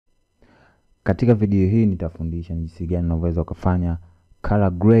Katika video hii nitafundisha jinsi gani unaweza kufanya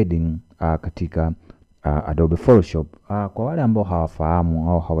color grading katika Adobe Photoshop. Kwa wale ambao hawafahamu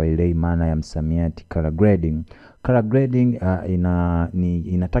au hawaelewi maana ya msamiati color grading. Color grading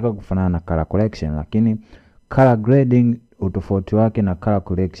inataka kufanana na color correction, lakini color grading utofauti wake na color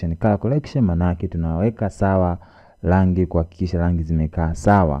correction. Color correction maana yake tunaweka sawa rangi kuhakikisha rangi zimekaa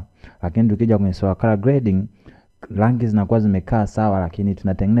sawa. Lakini tukija kwenye color grading, rangi zinakuwa zimekaa sawa, lakini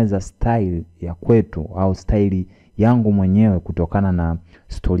tunatengeneza style ya kwetu au style yangu mwenyewe kutokana na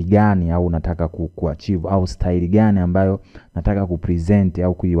story gani au nataka kuachieve au style gani ambayo nataka kupresent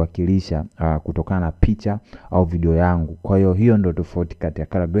au kuiwakilisha kutokana na picha au video yangu. Kwa hiyo ndio tofauti kati ya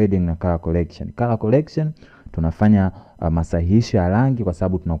color grading na color correction. Color correction tunafanya masahihisho ya rangi kwa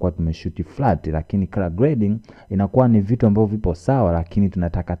sababu tunakuwa tumeshoot flat, lakini color grading inakuwa ni vitu ambavyo vipo sawa lakini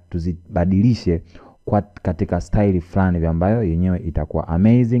tunataka tuzibadilishe kwa katika style fulani ambayo yenyewe itakuwa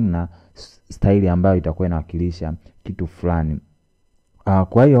amazing na style ambayo itakuwa inawakilisha kitu fulani.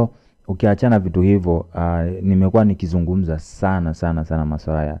 Kwa hiyo ukiachana vitu hivyo, nimekuwa nikizungumza sana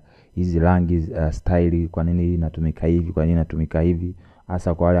masuala ya hizi rangi, style, kwa nini inatumika hivi, kwa nini inatumika hivi,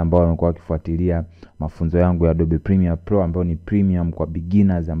 hasa kwa wale ambao wamekuwa wakifuatilia mafunzo yangu ya Adobe Premiere Pro ambayo ni premium kwa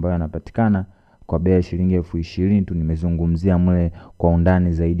beginners ambayo yanapatikana kwa bei ya shilingi 20,000 tu. Nimezungumzia mle kwa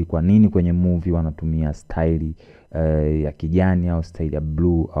undani zaidi kwa nini kwenye movie wanatumia style ya kijani au style ya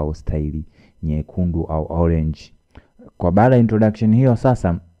blue au style nyekundu au orange. Kwa baada ya introduction hiyo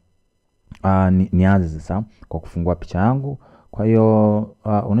sasa nianze sasa kwa kufungua picha yangu. Kwa hiyo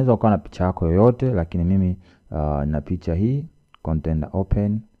unaweza ukawa na picha yako yoyote, lakini mimi na picha hii content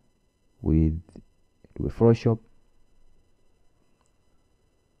open with Photoshop.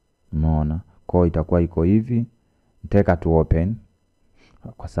 Umeona? Kwa hiyo itakuwa iko hivi. Nitaweka tu open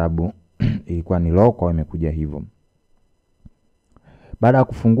kwa sababu ilikuwa ni low, kwa imekuja hivyo. Baada ya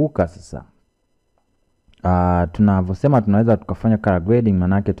kufunguka sasa, tunavyosema tunaweza tukafanya color grading,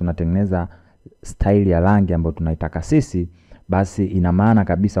 maana yake tunatengeneza style ya rangi ambayo tunaitaka sisi. Basi ina maana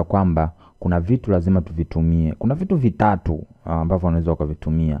kabisa kwamba kuna vitu lazima tuvitumie. Kuna vitu vitatu ambavyo unaweza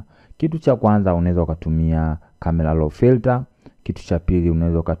ukavitumia. Kitu cha kwanza unaweza ukatumia camera raw filter. Kitu cha pili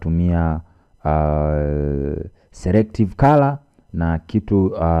unaweza ukatumia selective color, na kitu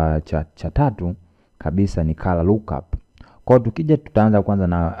cha tatu kabisa ni color lookup. Kwa tukija tutaanza kwanza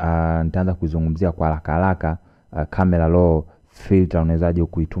na nitaanza kuzungumzia kwa haraka camera raw filter unawezaje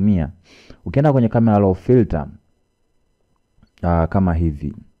kuitumia. Ukienda kwenye camera raw filter kama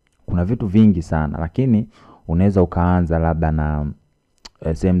hivi, kuna vitu vingi sana, lakini unaweza ukaanza labda na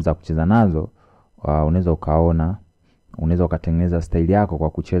sehemu za kucheza nazo. Unaweza ukaona, unaweza ukatengeneza style yako kwa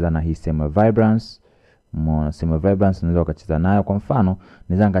kucheza na hii semi vibrance. Semi vibrance unaweza ukacheza nayo. Kwa mfano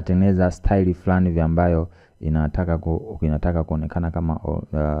naweza nikatengeneza style fulani ambayo inataka kuonekana kama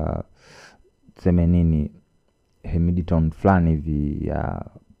tuseme nini, midtone fulani hivi ya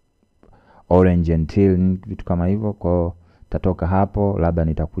orange and teal, vitu kama hivyo. Kwa tatoka hapo, labda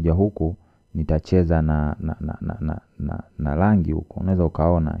nitakuja huku nitacheza na rangi huko. Unaweza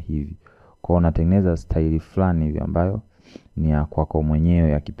ukaona hivi. Kwa unatengeneza style fulani hivi ambayo ni ya kwako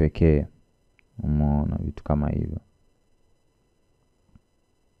mwenyewe ya kipekee. Umeona vitu kama hivyo.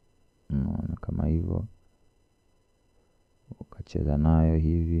 Umeona kama hivyo. Ukacheza nayo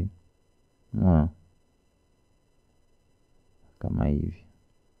hivi. Umeona kama hivi.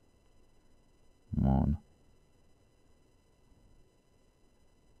 Umeona.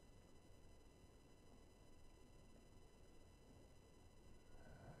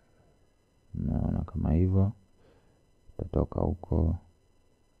 Umeona kama hivyo. Tatoka huko.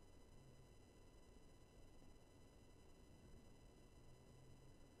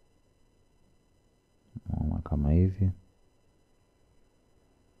 Umeona kama hivi.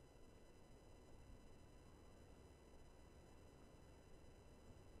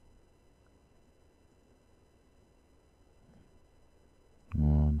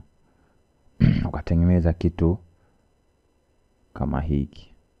 Ukatengeneza kitu kama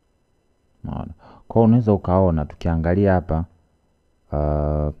hiki. Unaona. Kwa unaweza ukaona tukiangalia hapa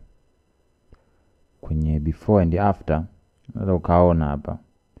kwenye before and after, unaweza ukaona hapa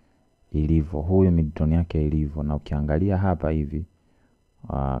ilivyo, huyu midtone yake ilivyo, na ukiangalia hapa hivi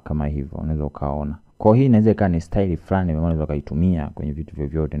kama hivyo unaweza ukaona. Kwa hii inaweza ikawa ni style fulani unaweza ukaitumia kwenye vitu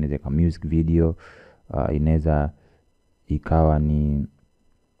vyovyote. Inaweza kama music video, inaweza ikawa ni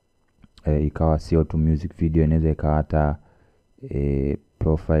ikawa sio tu music video, inaweza ikawa hata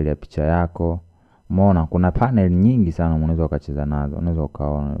profile ya picha yako. Umeona kuna panel nyingi sana unaweza ukacheza nazo. Unaweza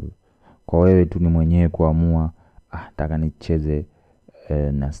ukaona kwa wewe tu ni mwenyewe kuamua nataka nicheze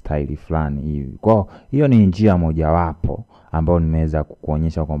na style fulani hivi. Kwa hiyo ni njia mojawapo ambayo nimeweza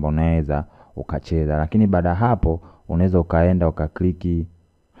kukuonyesha kwamba unaweza ukacheza, lakini baada hapo unaweza ukaenda ukakliki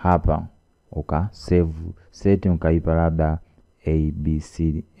hapa uka save setting ukaipa labda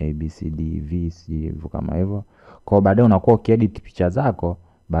ABCDV hivyo kama hivyo. Kwa baadaye unakuwa ukiedit picha zako,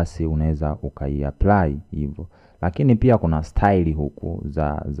 basi unaweza ukaiapply hivyo. Lakini pia kuna style huku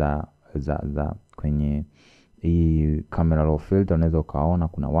za kwenye hii camera raw filter, unaweza ukaona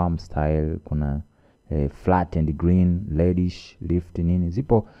kuna warm style, kuna flat and green, reddish, lift nini.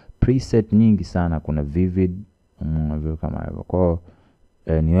 Zipo preset nyingi sana, kuna vivid kama hivyo. Kwa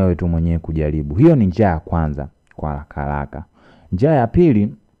ni wewe tu mwenyewe kujaribu. Hiyo ni njia ya kwanza kwa haraka. Njia ya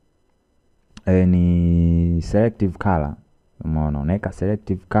pili ni selective color. Umeona, unaweka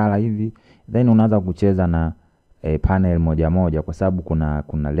selective color hivi, then unaanza kucheza na panel moja moja, kwa sababu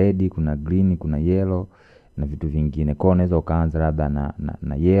kuna red, kuna green, kuna yellow na vitu vingine. Kwa unaweza ukaanza labda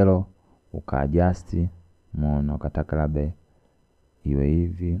na yellow ukaadjust. Umeona, ukataka labda iwe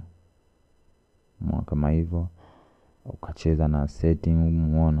hivi, umeona kama hivyo, ukacheza na setting.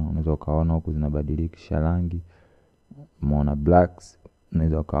 Umeona, unaweza ukaona huku zinabadilisha rangi. Umeona, blacks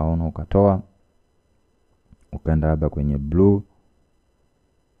unaweza ukaona ukatoa ukaenda labda kwenye blue.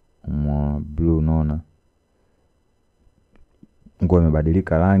 Blue unaona nguo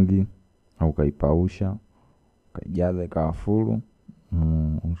imebadilika rangi, au ukaipausha ukaijaza ikawa full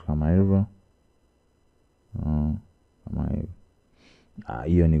kama hivyo. Kama hivyo.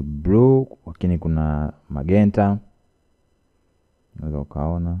 Hiyo ni blue, lakini kuna magenta. Unaweza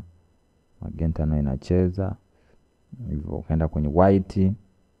ukaona magenta nayo inacheza hivyo. Ukaenda kwenye white,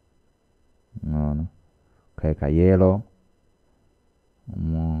 unaona, ukaweka yellow,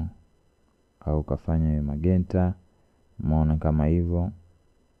 au ukafanya magenta, umeona kama hivyo,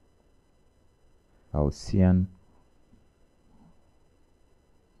 au cyan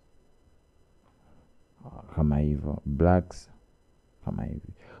kama hivyo, blacks kama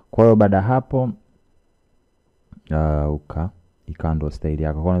hivi. Kwa hiyo baada hapo ikaando style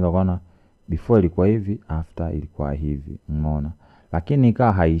yako. Kwa unaweza kuona before ilikuwa hivi, after ilikuwa hivi, umeona. Lakini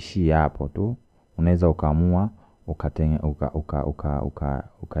ikawa haishii hapo tu. Unaweza ukaamua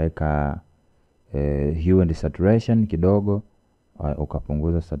ukaweka hue and saturation kidogo,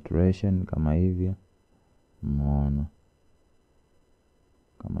 ukapunguza saturation kama hivi, umeona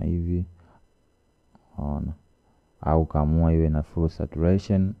kama hivi, unaona. Au kaamua iwe na full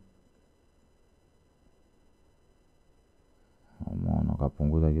saturation, umeona,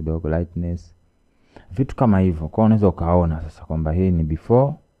 ukapunguza kidogo lightness, vitu kama hivyo. Kwa unaweza ukaona sasa kwamba hii ni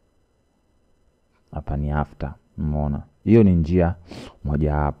before, hapa ni after, umeona. Hiyo ni njia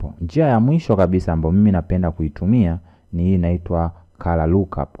moja hapo. Njia ya mwisho kabisa ambayo mimi napenda kuitumia ni hii inaitwa color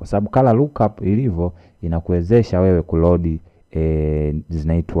lookup, kwa sababu color lookup ilivyo inakuwezesha wewe kuload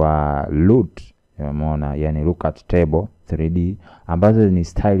zinaitwa LUT, umeona, yani look at table 3D, ambazo ni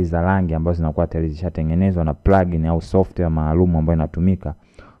style za rangi ambazo zinakuwa tayari zishatengenezwa na plugin au software maalum ambayo inatumika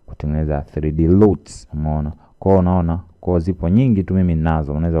kutengeneza 3D LUTs, umeona. Kwa unaona, kwa zipo nyingi tu mimi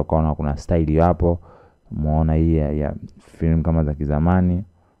ninazo. Unaweza ukaona kuna style hapo, umeona, hii ya film kama za kizamani,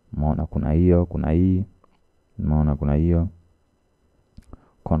 umeona, kuna hiyo, kuna hii, umeona, kuna hiyo,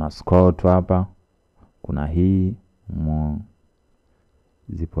 kuna scroll tu hapa, kuna hii, umeona.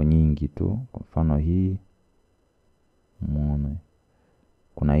 Zipo nyingi tu, kwa mfano hii, umeona,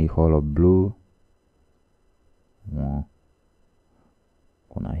 kuna hii hollow blue, umeona,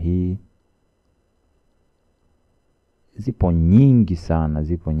 kuna hii. Zipo nyingi sana,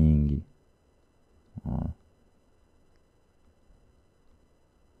 zipo nyingi.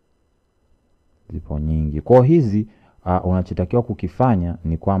 Zipo nyingi. Kwa hizi unachotakiwa kukifanya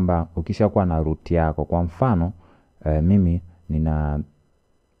ni kwamba ukishakuwa na root yako, kwa mfano mimi nina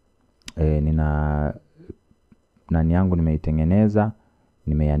nani yangu nimeitengeneza,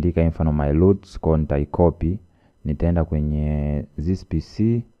 nimeandika mfano my roots. Kwa nitaicopy, nitaenda kwenye this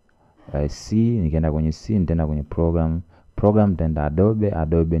PC C, nikaenda kwenye C, nitaenda kwenye program, nitaenda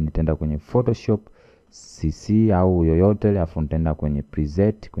Adobe, nitaenda kwenye Photoshop CC au yoyote, alafu nitaenda kwenye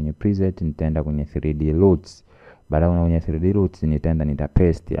preset, nitaenda kwenye 3D roots. Baada ya kwenye 3D roots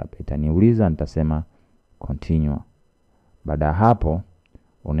nitapaste hapa, itaniuliza, nitasema continue. Baada hapo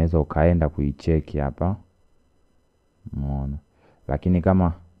unaweza ukaenda kuicheki hapa, umeona. Lakini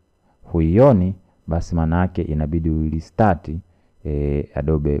kama huioni, basi maana yake inabidi urestart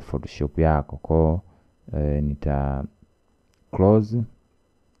Adobe Photoshop yako. Kwa nita close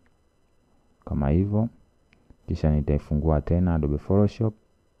kama hivyo, kisha nitaifungua tena Adobe Photoshop.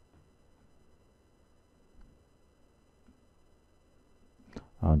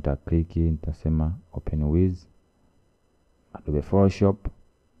 Au nita click, nitasema open with, Adobe Photoshop.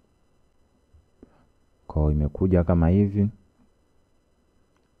 Kwa imekuja kama hivi.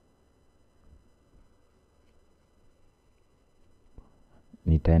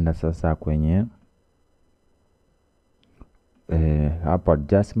 Nitaenda sasa kwenye hapo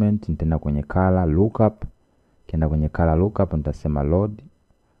adjustment, nitaenda kwenye color lookup. Kienda kwenye color lookup nitasema load.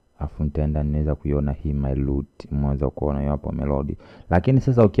 Afu nitaenda niweza kuiona hii my load. Mweza kuona hiyo hapo melody. Lakini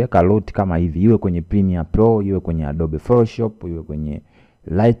sasa ukiweka load kama hivi, iwe kwenye Premiere Pro, iwe kwenye Adobe Photoshop, iwe kwenye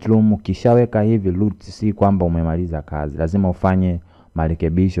Lightroom, ukishaweka hivi load si kwamba umemaliza kazi. Lazima ufanye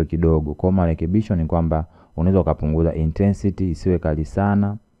marekebisho kidogo. Kwa marekebisho ni kwamba unaweza ukapunguza intensity isiwe kali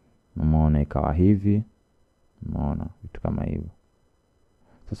sana. Umeona ikawa hivi. Umeona vitu kama hivyo.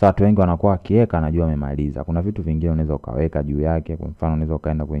 Sasa watu wengi wanakuwa akiweka anajua amemaliza. Kuna vitu vingine unaweza ukaweka juu yake. Kwa mfano unaweza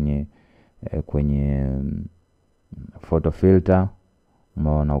ukaenda kwenye photo filter,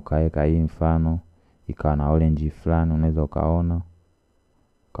 umeona ukaweka hii mfano ikawa na orange fulani, unaweza ukaona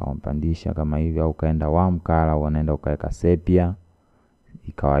ukampandisha kama hivi, au ukaenda warm color unaenda ukaweka sepia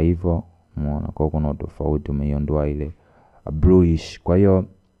ikawa hivyo. Umeona kwa kuna tofauti, umeiondoa ile bluish. Kwa hiyo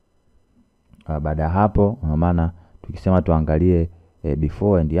baada hapo maana tukisema tuangalie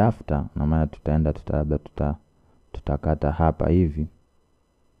before and after, na maana tutaenda tutakata hapa hivi.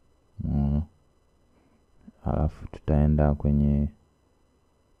 Alafu tutaenda kwenye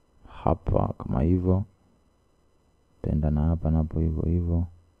hapa kama hivyo. Tutaenda na hapa napo hivyo hivyo.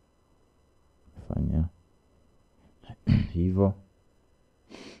 Fanya hivyo.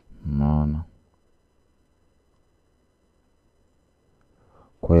 Unaona.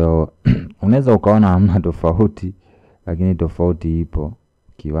 Kwa hiyo unaweza ukaona hamna tofauti, lakini tofauti ipo.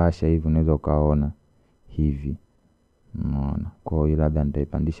 Kiwasha hivi unaweza ukaona hivi. Unaona. Kwa hiyo labda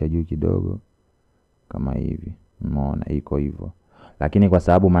nitaipandisha juu kidogo kama hivi. Unaona iko hivyo. Lakini kwa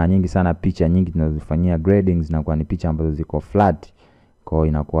sababu mara nyingi sana picha nyingi tunazofanyia grading zinakuwa ni picha ambazo ziko flat, kwa hiyo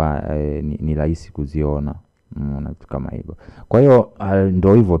inakuwa ni rahisi kuziona. Unaona kama hivyo. Kwa hiyo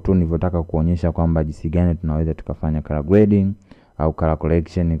ndio hivyo tu nilivyotaka kuonyesha kwamba jinsi gani tunaweza tukafanya color grading au color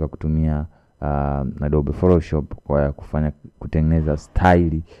correction kwa kutumia Adobe Photoshop kwa kufanya kutengeneza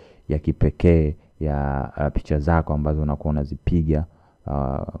style ya kipekee ya picha zako ambazo unakuwa unazipiga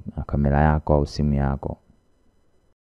na kamera yako au simu yako.